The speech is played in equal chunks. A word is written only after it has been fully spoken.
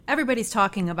Everybody's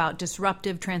talking about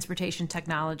disruptive transportation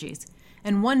technologies,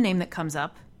 and one name that comes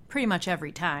up pretty much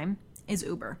every time is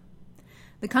Uber.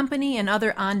 The company and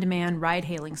other on-demand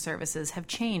ride-hailing services have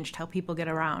changed how people get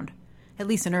around, at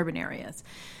least in urban areas.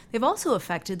 They've also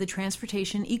affected the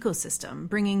transportation ecosystem,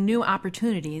 bringing new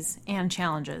opportunities and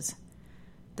challenges.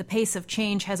 The pace of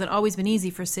change hasn't always been easy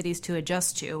for cities to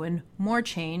adjust to, and more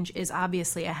change is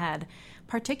obviously ahead,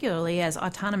 particularly as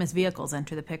autonomous vehicles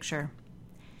enter the picture.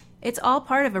 It's all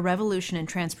part of a revolution in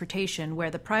transportation where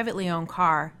the privately owned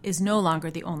car is no longer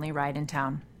the only ride in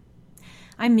town.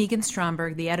 I'm Megan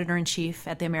Stromberg, the editor-in-chief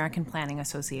at the American Planning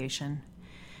Association,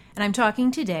 and I'm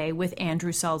talking today with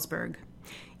Andrew Salzberg.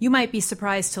 You might be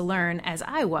surprised to learn, as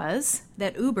I was,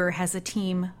 that Uber has a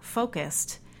team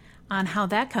focused on how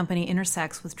that company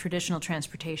intersects with traditional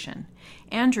transportation.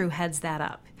 Andrew heads that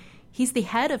up. He's the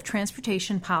head of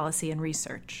transportation policy and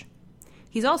research.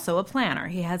 He's also a planner.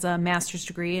 He has a master's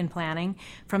degree in planning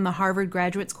from the Harvard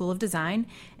Graduate School of Design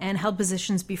and held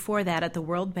positions before that at the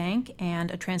World Bank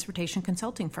and a transportation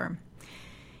consulting firm.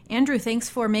 Andrew, thanks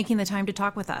for making the time to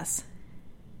talk with us.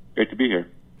 Great to be here.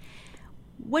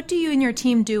 What do you and your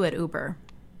team do at Uber?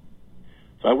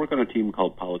 So I work on a team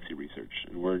called Policy Research,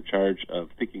 and we're in charge of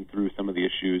thinking through some of the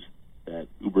issues that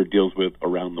Uber deals with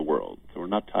around the world. So we're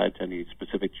not tied to any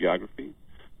specific geography,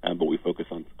 but we focus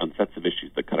on sets of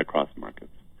issues that cut across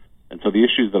markets. And so the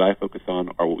issues that I focus on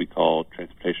are what we call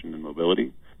transportation and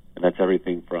mobility, and that's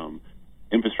everything from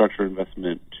infrastructure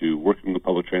investment to working with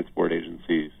public transport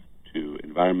agencies to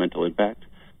environmental impact.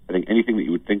 I think anything that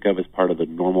you would think of as part of the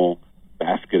normal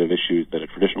basket of issues that a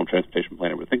traditional transportation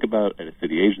planner would think about at a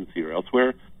city agency or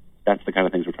elsewhere, that's the kind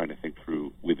of things we're trying to think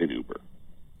through within Uber.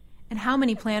 And how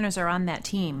many planners are on that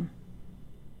team?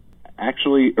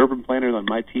 Actually, urban planners on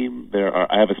my team,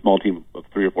 I have a small team of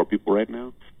 3 or 4 people right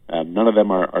now. None of them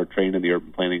are trained in the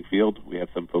urban planning field. We have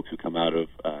some folks who come out of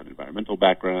an environmental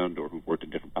background or who've worked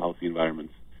in different policy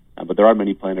environments. But there are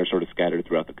many planners sort of scattered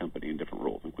throughout the company in different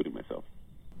roles, including myself.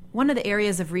 One of the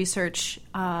areas of research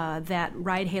that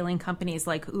ride-hailing companies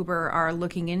like Uber are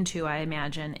looking into, I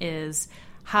imagine, is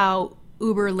how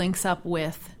Uber links up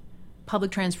with public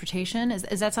transportation.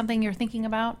 Is that something you're thinking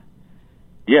about?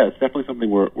 Yeah, it's definitely something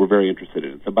we're very interested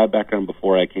in. So my background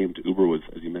before I came to Uber was,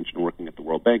 as you mentioned, working at the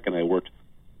World Bank, and I worked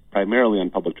primarily on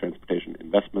public transportation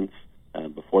investments.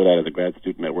 Before that, as a grad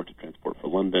student, I worked at Transport for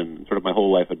London, and sort of my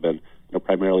whole life had been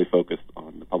primarily focused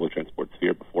on the public transport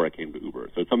sphere before I came to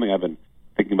Uber. So it's something I've been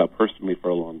thinking about personally for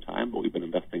a long time, but we've been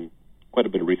investing quite a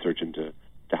bit of research into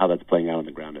how that's playing out on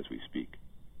the ground as we speak.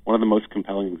 One of the most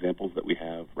compelling examples that we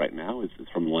have right now is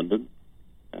from London.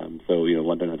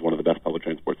 London has one of the best public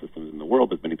transport systems in the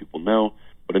world, as many people know,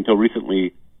 but until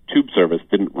recently, tube service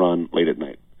didn't run late at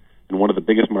night. And one of the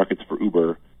biggest markets for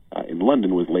Uber in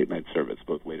London was late-night service,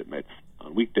 both late at nights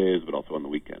on weekdays, but also on the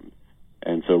weekend.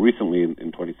 And so recently, in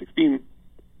 2016,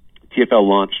 TfL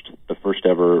launched the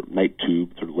first-ever night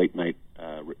tube, sort of late-night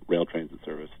rail transit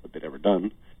service that they'd ever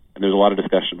done. And there's a lot of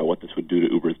discussion about what this would do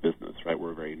to Uber's business, right?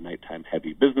 We're a very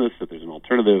nighttime-heavy business. If there's an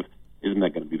alternative, isn't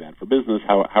that going to be bad for business?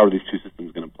 How are these two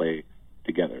systems going to play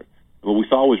together? What we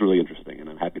saw was really interesting, and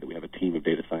I'm happy that we have a team of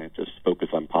data scientists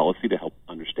focused on policy to help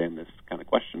understand this kind of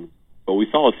question. But what we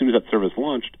saw as soon as that service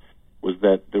launched was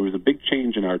that there was a big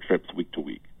change in our trips week to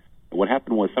week. And what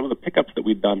happened was some of the pickups that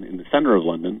we'd done in the center of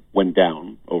London went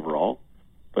down overall,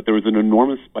 but there was an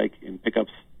enormous spike in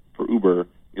pickups for Uber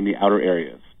in the outer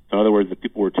areas. So in other words, that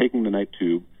people were taking the night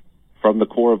tube from the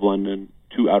core of London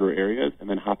to outer areas and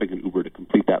then hopping an Uber to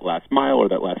complete that last mile or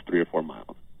that last 3 or 4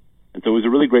 miles. And so it was a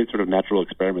really great sort of natural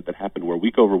experiment that happened where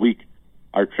week over week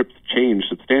our trips changed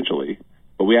substantially,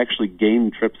 but we actually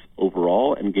gained trips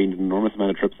overall and gained an enormous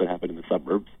amount of trips that happened in the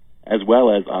suburbs, as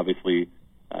well as, obviously,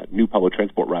 new public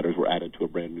transport riders were added to a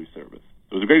brand new service.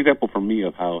 So it was a great example for me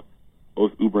of how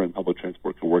both Uber and public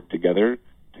transport can work together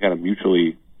to kind of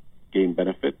mutually gain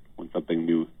benefit when something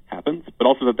new happens, but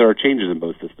also that there are changes in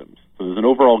both systems. So there's an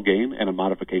overall gain and a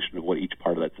modification of what each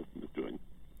part of that system is doing.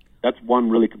 That's one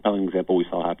really compelling example we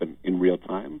saw happen in real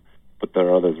time, but there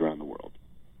are others around the world.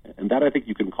 And that I think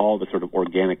you can call the sort of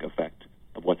organic effect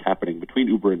of what's happening between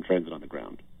Uber and transit on the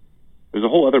ground. There's a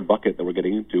whole other bucket that we're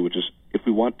getting into, which is if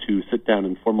we want to sit down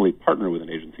and formally partner with an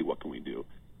agency, what can we do?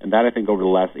 And that I think over the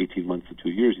last 18 months to 2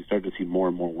 years, you start to see more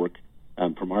and more work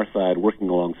from our side, working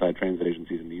alongside transit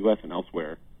agencies in the U.S. and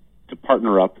elsewhere to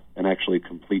partner up and actually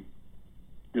complete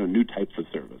new types of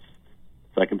service.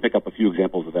 So I can pick up a few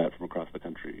examples of that from across the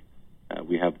country.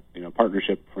 We have a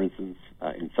partnership, for instance,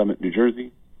 in Summit, New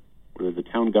Jersey, where there's a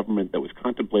town government that was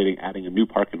contemplating adding a new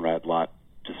park and ride lot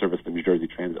to service the New Jersey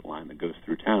Transit line that goes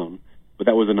through town. But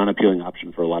that was an unappealing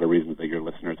option for a lot of reasons that your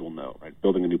listeners will know, right?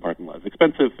 Building a new parking lot is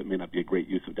expensive. It may not be a great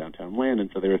use of downtown land. And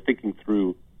so they were thinking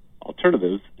through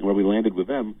alternatives. And where we landed with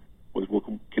them was, well,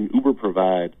 can Uber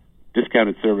provide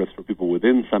discounted service for people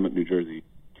within Summit, New Jersey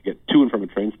to get to and from a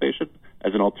train station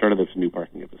as an alternative to new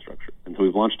parking infrastructure? And so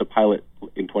we've launched a pilot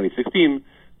in 2016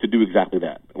 to do exactly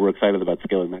that. We're excited about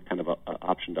scaling that kind of a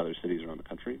option to other cities around the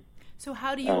country. So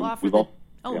how do you offer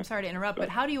I'm sorry to interrupt, but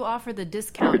how do you offer the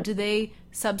discount? Do they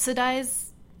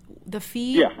subsidize the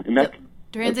fee? Yeah. The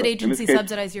transit agency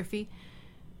subsidize your fee?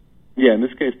 Yeah, in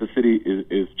this case, the city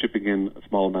is chipping in a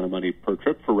small amount of money per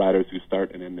trip for riders who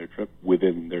start and end their trip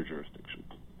within their jurisdiction.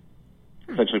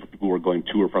 Essentially for people who are going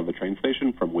to or from the train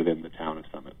station from within the town of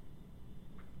Summit.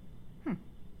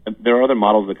 And there are other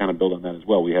models that kind of build on that as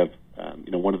well. We have,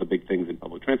 one of the big things in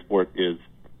public transport is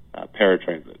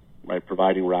paratransit, right?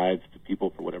 Providing rides to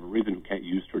people for whatever reason who can't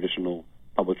use traditional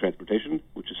public transportation,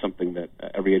 which is something that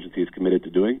every agency is committed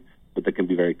to doing, but that can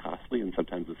be very costly, and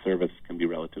sometimes the service can be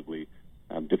relatively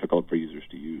difficult for users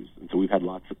to use. And so we've had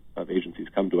lots of agencies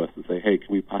come to us and say, hey,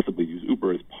 can we possibly use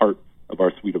Uber as part of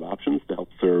our suite of options to help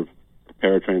serve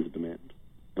paratransit demand?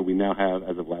 And we now have,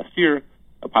 as of last year,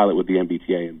 a pilot with the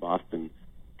MBTA in Boston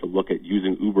to look at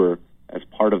using Uber as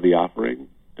part of the offering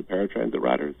to paratransit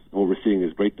riders. And what we're seeing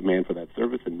is great demand for that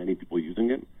service and many people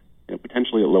using it,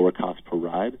 potentially at lower cost per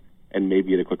ride and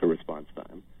maybe at a quicker response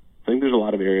time. So I think there's a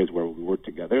lot of areas where we work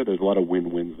together. There's a lot of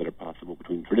win-wins that are possible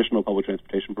between traditional public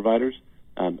transportation providers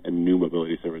and new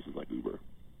mobility services like Uber.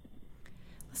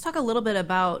 Let's talk a little bit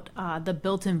about the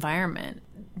built environment.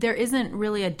 There isn't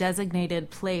really a designated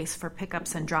place for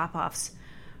pickups and drop-offs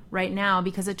right now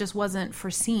because it just wasn't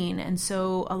foreseen. And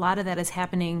so a lot of that is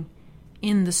happening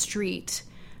in the street.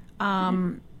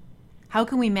 How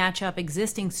can we match up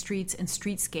existing streets and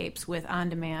streetscapes with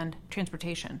on-demand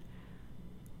transportation?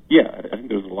 Yeah, I think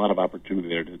there's a lot of opportunity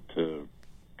there to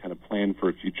kind of plan for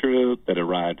a future that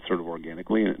arrived sort of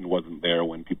organically and wasn't there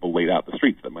when people laid out the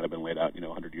streets that might have been laid out,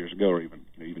 100 years ago or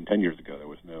even 10 years ago. There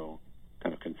was no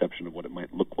kind of conception of what it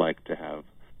might look like to have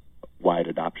wide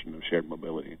adoption of shared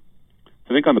mobility.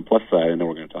 So I think on the plus side, I know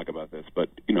we're going to talk about this, but,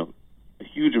 a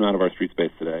huge amount of our street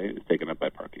space today is taken up by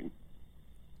parking.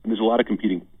 And there's a lot of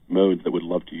competing modes that would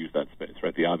love to use that space,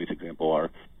 right? The obvious example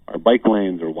are bike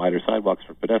lanes or wider sidewalks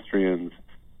for pedestrians,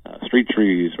 street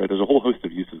trees, right? There's a whole host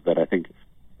of uses that I think,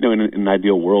 in an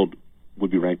ideal world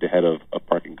would be ranked ahead of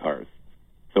parking cars.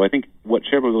 So I think what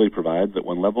shared mobility provides at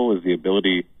one level is the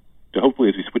ability to hopefully,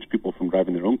 as we switch people from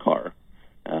driving their own car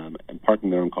and parking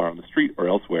their own car on the street or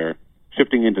elsewhere,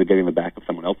 shifting into getting in the back of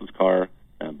someone else's car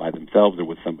by themselves or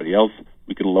with somebody else,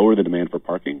 we can lower the demand for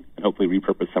parking and hopefully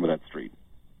repurpose some of that street.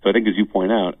 So I think, as you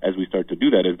point out, as we start to do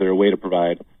that, is there a way to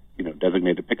provide,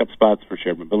 designated pickup spots for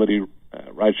shared mobility,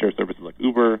 rideshare services like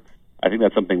Uber? I think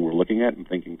that's something we're looking at and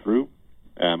thinking through.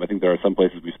 I think there are some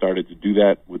places we started to do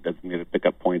that with designated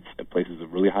pickup points at places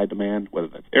of really high demand, whether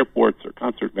that's airports or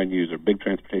concert venues or big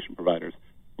transportation providers.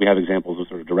 We have examples of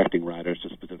sort of directing riders to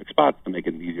specific spots to make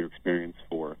it an easier experience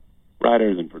for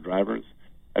riders and for drivers.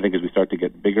 I think as we start to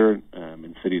get bigger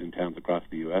in cities and towns across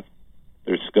the U.S.,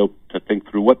 there's scope to think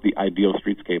through what the ideal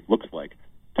streetscape looks like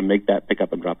to make that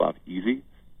pickup and drop-off easy,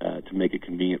 to make it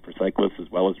convenient for cyclists as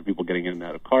well as for people getting in and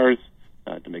out of cars,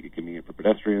 to make it convenient for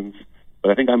pedestrians.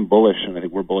 But I think I'm bullish, and I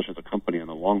think we're bullish as a company on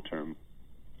the long term,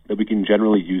 that we can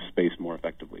generally use space more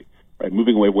effectively. Right?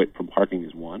 Moving away from parking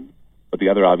is one, but the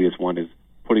other obvious one is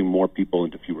putting more people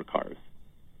into fewer cars.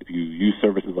 If you use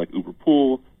services like Uber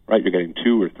Pool, right, you're getting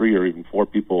 2 or 3 or even 4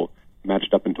 people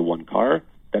matched up into one car.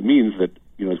 That means that,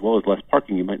 as well as less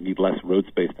parking, you might need less road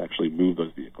space to actually move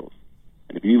those vehicles.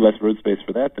 And if you need less road space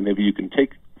for that, then maybe you can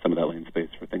take some of that lane space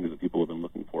for things that people have been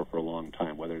looking for a long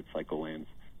time, whether it's cycle lanes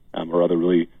or other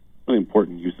really, really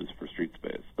important uses for street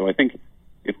space. So I think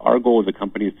if our goal as a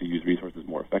company is to use resources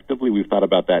more effectively, we've thought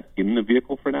about that in the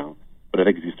vehicle for now. But I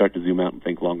think as you start to zoom out and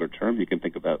think longer term, you can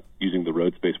think about using the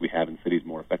road space we have in cities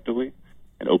more effectively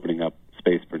and opening up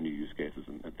space for new use cases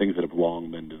and things that have long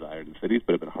been desired in cities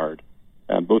but have been hard,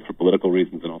 both for political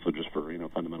reasons and also just for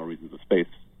fundamental reasons of space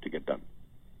to get done.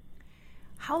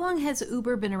 How long has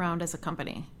Uber been around as a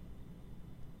company?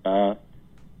 6+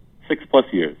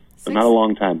 years. So not a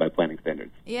long time by planning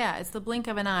standards. Yeah, it's the blink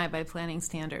of an eye by planning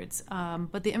standards.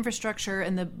 But the infrastructure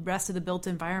and the rest of the built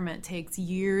environment takes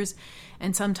years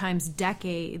and sometimes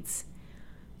decades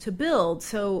to build.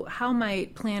 So how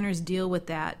might planners deal with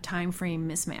that time frame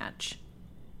mismatch?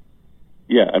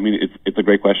 Yeah, I mean, it's a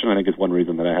great question. I think it's one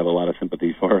reason that I have a lot of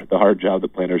sympathy for the hard job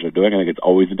that planners are doing. I think it's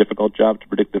always a difficult job to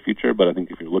predict the future, but I think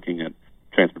if you're looking at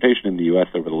transportation in the U.S.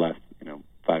 over the last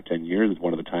 5-10 years, it's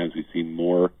one of the times we've seen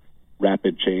more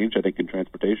rapid change, I think, in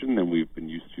transportation than we've been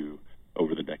used to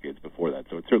over the decades before that.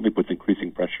 So it certainly puts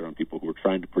increasing pressure on people who are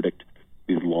trying to predict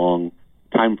these long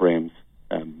time frames,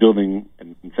 building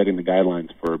and setting the guidelines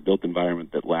for a built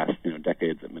environment that lasts,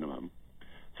 decades at minimum.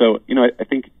 So, I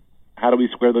think, how do we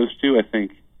square those two? I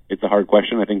think it's a hard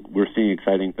question. I think we're seeing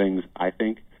exciting things,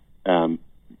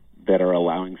 that are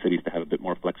allowing cities to have a bit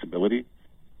more flexibility.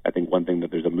 I think one thing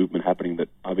that there's a movement happening that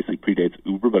obviously predates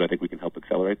Uber, but I think we can help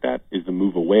accelerate that, is the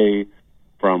move away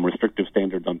from restrictive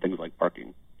standards on things like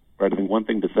parking. Right? I think one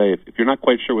thing to say, if you're not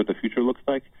quite sure what the future looks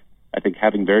like, I think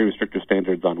having very restrictive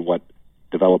standards on what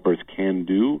developers can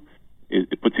do,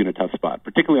 it puts you in a tough spot,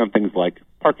 particularly on things like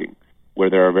parking, where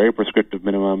there are very prescriptive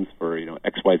minimums for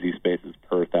XYZ spaces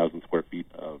per 1,000 square feet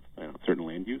of certain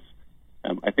land use.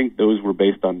 I think those were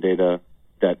based on data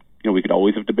that we could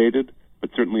always have debated,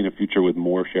 but certainly in a future with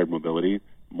more shared mobility,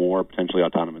 more potentially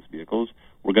autonomous vehicles,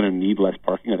 we're going to need less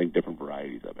parking. I think different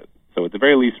varieties of it. So at the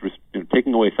very least,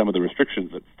 taking away some of the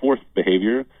restrictions that force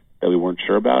behavior that we weren't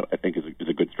sure about, I think is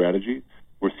a good strategy.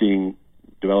 We're seeing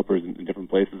developers in different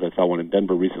places. I saw one in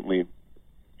Denver recently,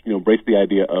 embrace the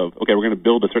idea of, okay, we're going to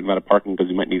build a certain amount of parking because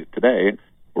you might need it today,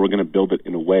 or we're going to build it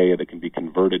in a way that can be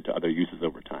converted to other uses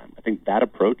over time. I think that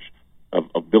approach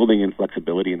of building in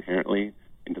flexibility inherently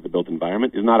into the built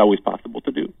environment is not always possible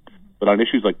to do. But on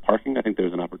issues like parking, I think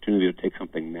there's an opportunity to take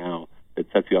something now that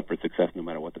sets you up for success no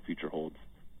matter what the future holds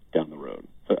down the road.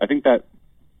 So I think that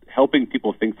helping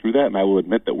people think through that, and I will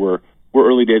admit that we're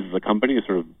early days as a company, is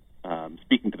sort of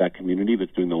speaking to that community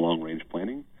that's doing the long-range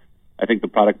planning. I think the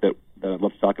product that I'd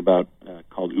love to talk about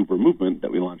called Uber Movement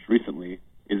that we launched recently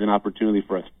is an opportunity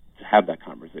for us to have that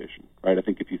conversation, right? I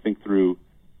think if you think through,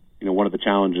 one of the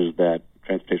challenges that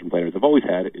transportation planners have always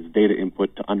had is data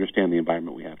input to understand the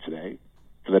environment we have today,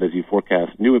 so that as you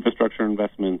forecast new infrastructure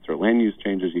investments or land use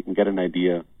changes, you can get an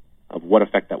idea of what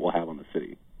effect that will have on the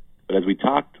city. But as we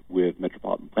talked with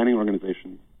metropolitan planning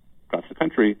organizations across the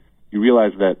country, you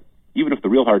realize that even if the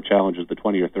real hard challenge is the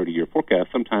 20 or 30-year forecast,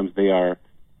 sometimes they are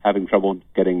having trouble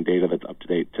getting data that's up to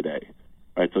date today,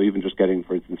 right? So even just getting,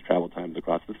 for instance, travel times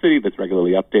across the city that's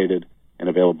regularly updated and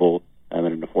available at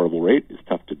an affordable rate is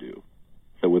tough to do.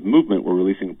 So with Movement, we're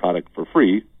releasing a product for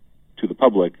free to the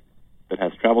public that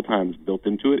has travel times built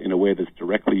into it in a way that's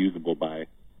directly usable by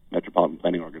metropolitan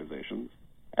planning organizations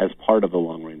as part of the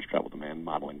long-range travel demand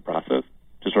modeling process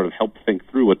to sort of help think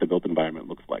through what the built environment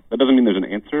looks like. That doesn't mean there's an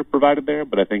answer provided there,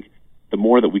 but I think the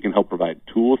more that we can help provide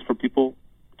tools for people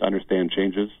to understand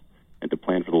changes and to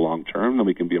plan for the long term, then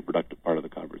we can be a productive part of the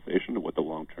conversation of what the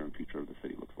long-term future of the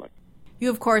city looks like. You,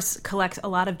 of course, collect a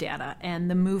lot of data, and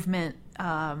the Movement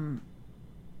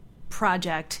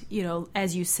project,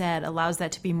 as you said, allows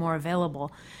that to be more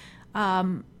available.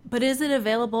 But is it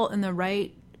available in the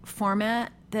right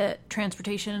format that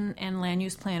transportation and land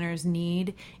use planners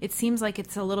need? It seems like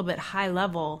it's a little bit high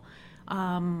level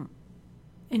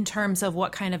in terms of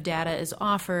what kind of data is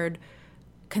offered.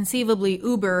 Conceivably,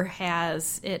 Uber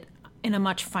has it in a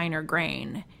much finer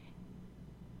grain.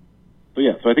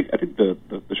 So I think the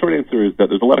short answer is that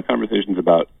there's a lot of conversations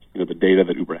about the data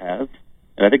that Uber has,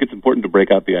 and I think it's important to break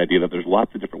out the idea that there's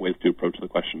lots of different ways to approach the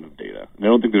question of data. And I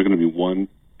don't think there's going to be one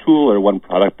tool or one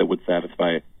product that would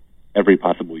satisfy every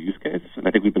possible use case. And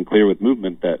I think we've been clear with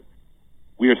Movement that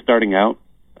we are starting out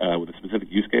with a specific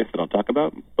use case that I'll talk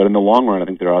about, but in the long run, I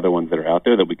think there are other ones that are out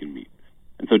there that we can meet.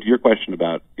 And so to your question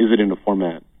about, is it in a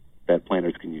format that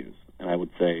planners can use? And I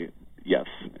would say yes.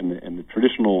 And the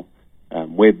traditional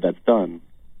way that that's done,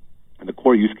 and the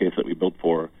core use case that we built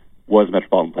for was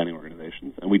metropolitan planning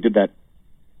organizations. And we did that,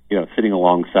 sitting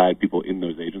alongside people in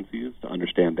those agencies to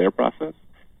understand their process.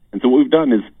 And so what we've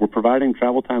done is we're providing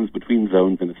travel times between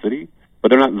zones in a city, but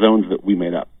they're not zones that we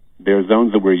made up. They're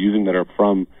zones that we're using that are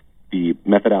from the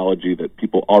methodology that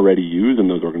people already use in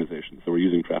those organizations. So we're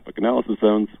using traffic analysis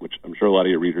zones, which I'm sure a lot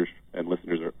of your readers and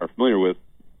listeners are familiar with,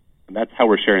 and that's how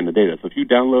we're sharing the data. So if you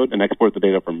download and export the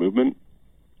data from Movement,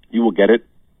 you will get it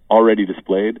already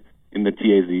displayed in the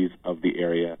TAZs of the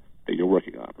area that you're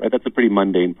working on, right? That's a pretty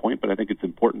mundane point, but I think it's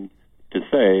important to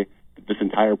say that this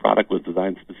entire product was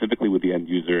designed specifically with the end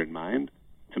user in mind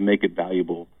to make it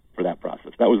valuable for that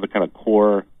process. That was the kind of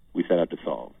core we set out to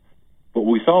solve. But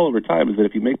what we saw over time is that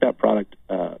if you make that product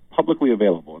publicly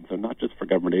available, and so not just for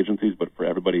government agencies, but for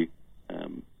everybody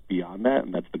beyond that,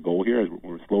 and that's the goal here, as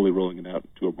we're slowly rolling it out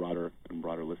to a broader and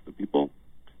broader list of people,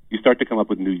 you start to come up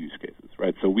with new use cases,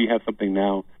 right? So we have something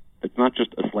now that's not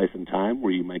just a slice in time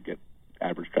where you might get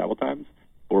average travel times,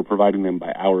 but we're providing them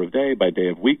by hour of day, by day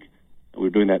of week, and we're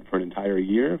doing that for an entire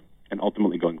year and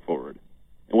ultimately going forward.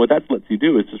 And what that lets you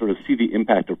do is to sort of see the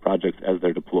impact of projects as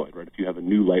they're deployed, right? If you have a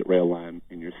new light rail line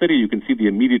in your city, you can see the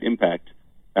immediate impact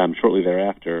shortly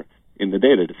thereafter in the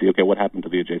data to see, okay, what happened to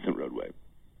the adjacent roadway?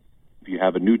 if you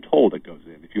have a new toll that goes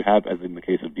in, if you have, as in the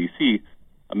case of DC,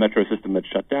 a metro system that's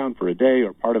shut down for a day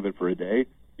or part of it for a day,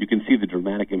 you can see the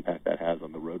dramatic impact that has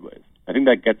on the roadways. I think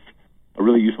that gets a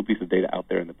really useful piece of data out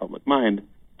there in the public mind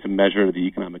to measure the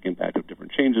economic impact of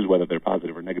different changes, whether they're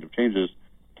positive or negative changes,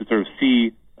 to sort of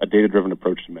see a data-driven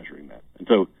approach to measuring that. And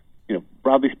so,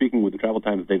 broadly speaking, with the Travel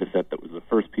Times data set, that was the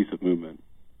first piece of movement.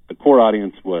 The core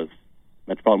audience was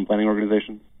metropolitan planning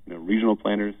organizations, regional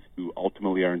planners who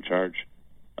ultimately are in charge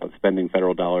of spending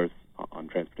federal dollars on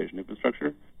transportation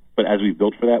infrastructure. But as we've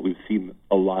built for that, we've seen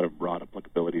a lot of broad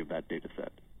applicability of that data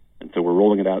set. And so we're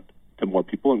rolling it out to more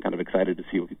people and kind of excited to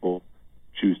see what people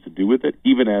choose to do with it,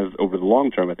 even as over the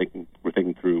long term, I think we're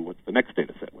thinking through what's the next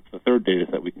data set, what's the third data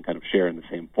set we can kind of share in the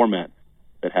same format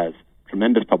that has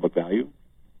tremendous public value,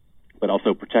 but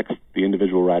also protects the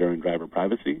individual rider and driver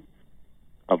privacy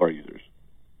of our users.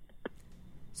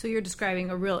 So you're describing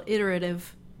a real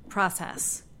iterative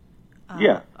process.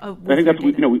 Yeah, I think that's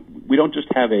we don't just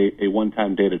have a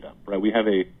one-time data dump, right? We have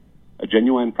a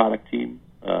genuine product team,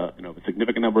 a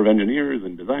significant number of engineers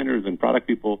and designers and product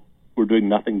people who are doing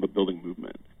nothing but building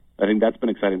movement. I think that's been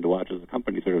exciting to watch as a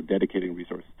company, sort of dedicating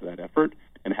resources to that effort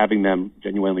and having them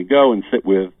genuinely go and sit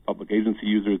with public agency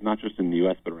users, not just in the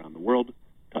U.S. but around the world,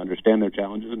 to understand their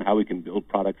challenges and how we can build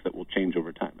products that will change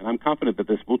over time. And I'm confident that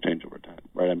this will change over time,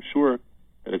 right? I'm sure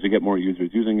that as we get more users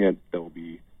using it, there will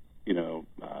be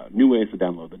new ways to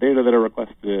download the data that are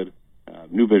requested,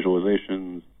 new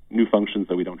visualizations, new functions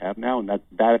that we don't have now, and that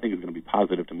I think is going to be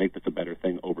positive to make this a better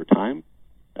thing over time.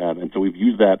 And so we've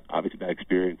used that, obviously, that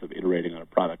experience of iterating on a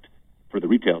product for the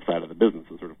retail side of the business,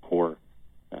 the sort of core,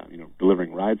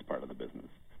 delivering rides part of the business.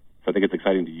 So I think it's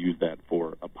exciting to use that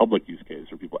for a public use case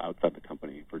for people outside the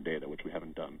company for data, which we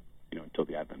haven't done, until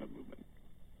the advent of movement.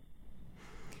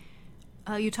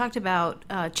 You talked about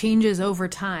changes over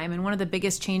time, and one of the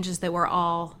biggest changes that we're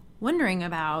all wondering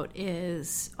about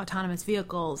is autonomous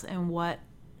vehicles and what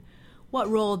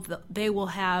role they will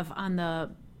have on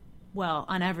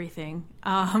on everything,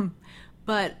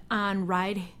 but on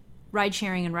ride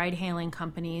sharing and ride hailing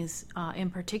companies in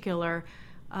particular.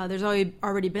 There's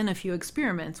already been a few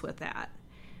experiments with that.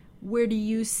 How do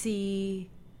you see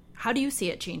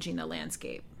it changing the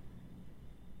landscape?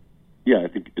 Yeah, I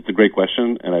think it's a great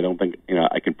question, and I don't think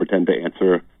I can pretend to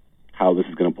answer how this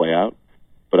is going to play out.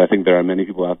 But I think there are many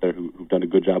people out there who've done a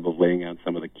good job of laying out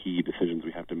some of the key decisions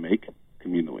we have to make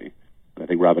communally. And I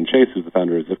think Robin Chase, who's the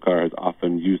founder of Zipcar, has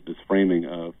often used this framing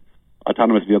of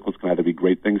autonomous vehicles can either be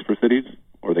great things for cities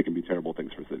or they can be terrible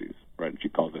things for cities, right? And she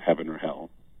calls it heaven or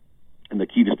hell. And the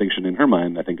key distinction in her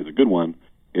mind, I think is a good one,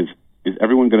 is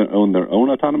everyone going to own their own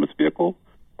autonomous vehicle,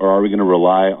 or are we going to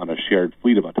rely on a shared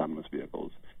fleet of autonomous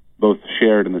vehicles? Both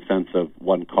shared in the sense of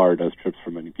one car does trips for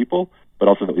many people, but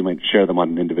also that we might share them on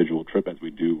an individual trip as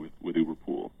we do with Uber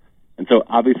Pool. And so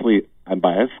obviously I'm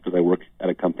biased because I work at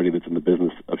a company that's in the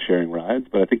business of sharing rides,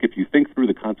 but I think if you think through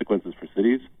the consequences for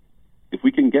cities, if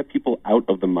we can get people out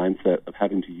of the mindset of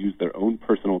having to use their own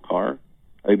personal car,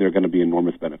 I think there are going to be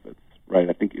enormous benefits, right?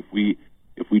 I think if we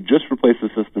just replace the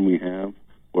system we have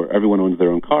where everyone owns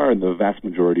their own car and the vast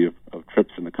majority of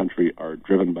trips in the country are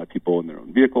driven by people in their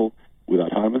own vehicle with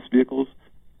autonomous vehicles,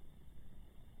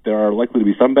 there are likely to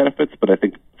be some benefits, but I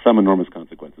think some enormous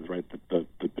consequences, right? The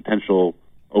potential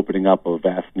opening up of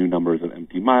vast new numbers of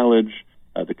empty mileage,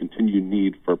 the continued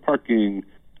need for parking,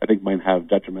 I think might have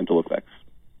detrimental effects.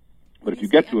 But if you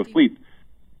get to a fleet...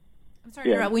 I'm sorry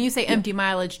to interrupt. When you say empty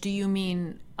mileage, do you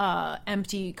mean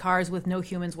empty cars with no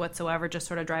humans whatsoever, just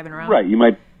sort of driving around? Right. You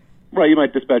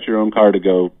might dispatch your own car to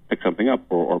go pick something up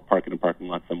or park in a parking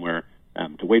lot somewhere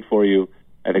to wait for you.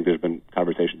 I think there's been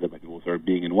conversations about people sort of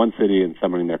being in one city and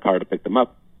summoning their car to pick them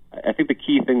up. I think the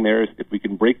key thing there is if we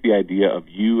can break the idea of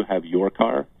you have your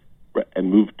car and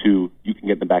move to you can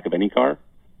get in the back of any car,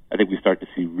 I think we start to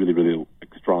see really, really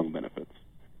strong benefits.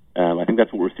 I think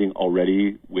that's what we're seeing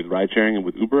already with ride sharing and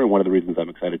with Uber. And one of the reasons I'm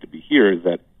excited to be here is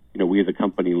that we as a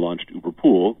company launched Uber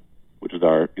Pool, which is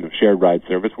our shared ride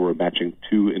service where we're matching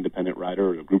two independent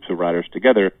riders or groups of riders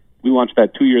together. We launched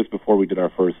that 2 years before we did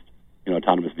our first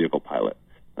autonomous vehicle pilot.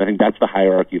 I think that's the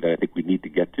hierarchy that I think we need to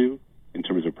get to in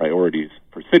terms of priorities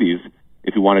for cities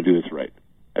if we want to do this right.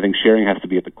 I think sharing has to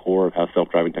be at the core of how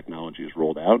self-driving technology is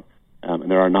rolled out, and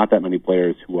there are not that many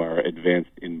players who are advanced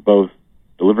in both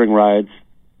delivering rides,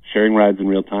 sharing rides in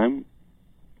real time,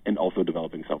 and also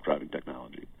developing self-driving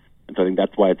technology. And so I think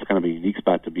that's why it's kind of a unique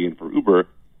spot to be in for Uber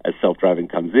as self-driving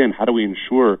comes in. How do we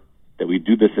ensure that we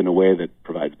do this in a way that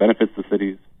provides benefits to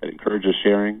cities, that encourages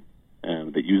sharing,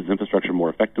 that uses infrastructure more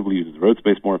effectively, uses road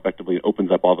space more effectively, and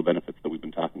opens up all the benefits that we've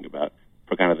been talking about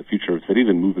for kind of the future of cities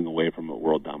and moving away from a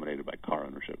world dominated by car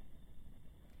ownership.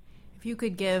 If you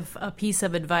could give a piece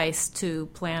of advice to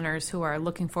planners who are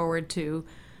looking forward to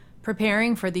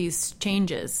preparing for these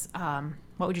changes,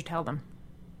 what would you tell them?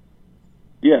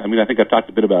 Yeah, I mean, I think I've talked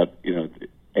a bit about,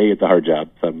 it's a hard job.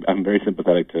 So I'm very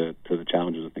sympathetic to the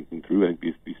challenges of thinking through. I think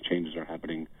these changes are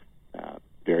happening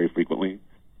very frequently,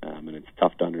 and it's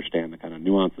tough to understand the kind of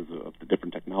nuances of the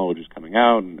different technologies coming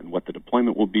out and what the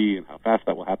deployment will be and how fast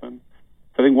that will happen.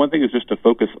 So I think one thing is just to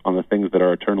focus on the things that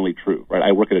are eternally true, right?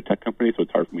 I work at a tech company, so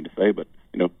it's hard for me to say, but,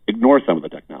 ignore some of the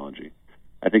technology.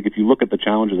 I think if you look at the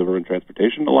challenges of urban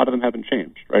transportation, a lot of them haven't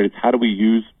changed, right? It's how do we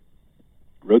use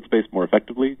road space more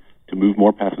effectively to move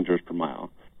more passengers per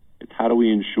mile. It's how do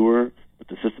we ensure that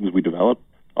the systems we develop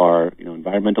are,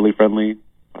 environmentally friendly,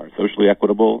 are socially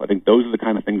equitable. I think those are the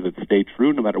kind of things that stay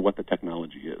true no matter what the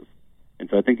technology is. And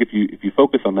so I think if you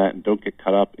focus on that and don't get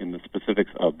caught up in the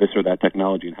specifics of this or that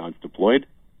technology and how it's deployed,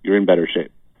 you're in better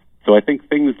shape. So I think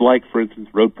things like, for instance,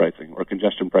 road pricing or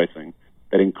congestion pricing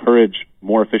that encourage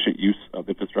more efficient use of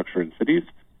infrastructure in cities,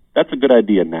 that's a good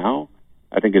idea now.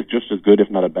 I think it's just as good, if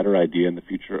not a better idea in the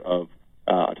future of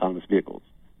autonomous vehicles,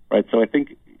 right? So I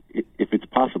think if it's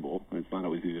possible, and it's not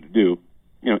always easy to do,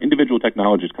 individual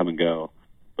technologies come and go,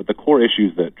 but the core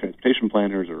issues that transportation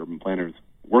planners or urban planners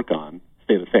work on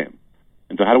stay the same.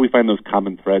 And so how do we find those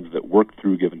common threads that work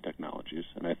through given technologies?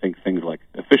 And I think things like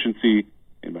efficiency,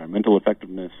 environmental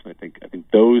effectiveness, I think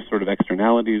those sort of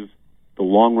externalities, the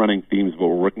long-running themes of what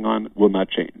we're working on will not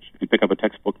change. If you pick up a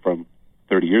textbook from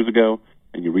 30 years ago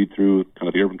and you read through kind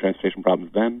of the urban transportation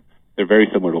problems then, they're very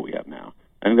similar to what we have now.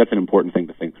 I think that's an important thing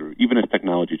to think through. Even as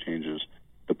technology changes,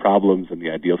 the problems and the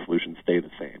ideal solutions stay the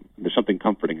same. And there's something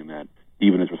comforting in that,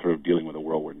 even as we're sort of dealing with a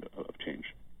whirlwind of change.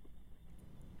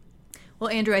 Well,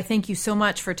 Andrew, I thank you so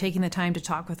much for taking the time to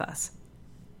talk with us.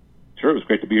 Sure, it was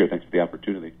great to be here. Thanks for the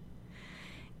opportunity.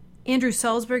 Andrew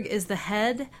Salzberg is the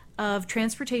head of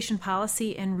transportation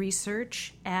policy and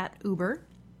research at Uber.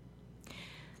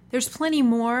 There's plenty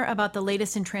more about the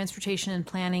latest in transportation and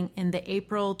planning in the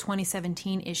April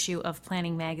 2017 issue of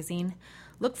Planning Magazine.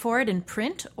 Look for it in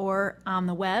print or on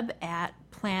the web at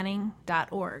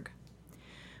planning.org.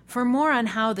 For more on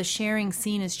how the sharing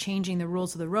scene is changing the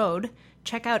rules of the road,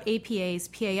 check out APA's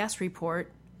PAS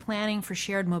report, Planning for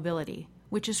Shared Mobility,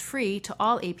 which is free to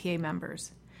all APA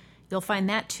members. You'll find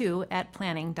that too at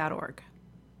planning.org.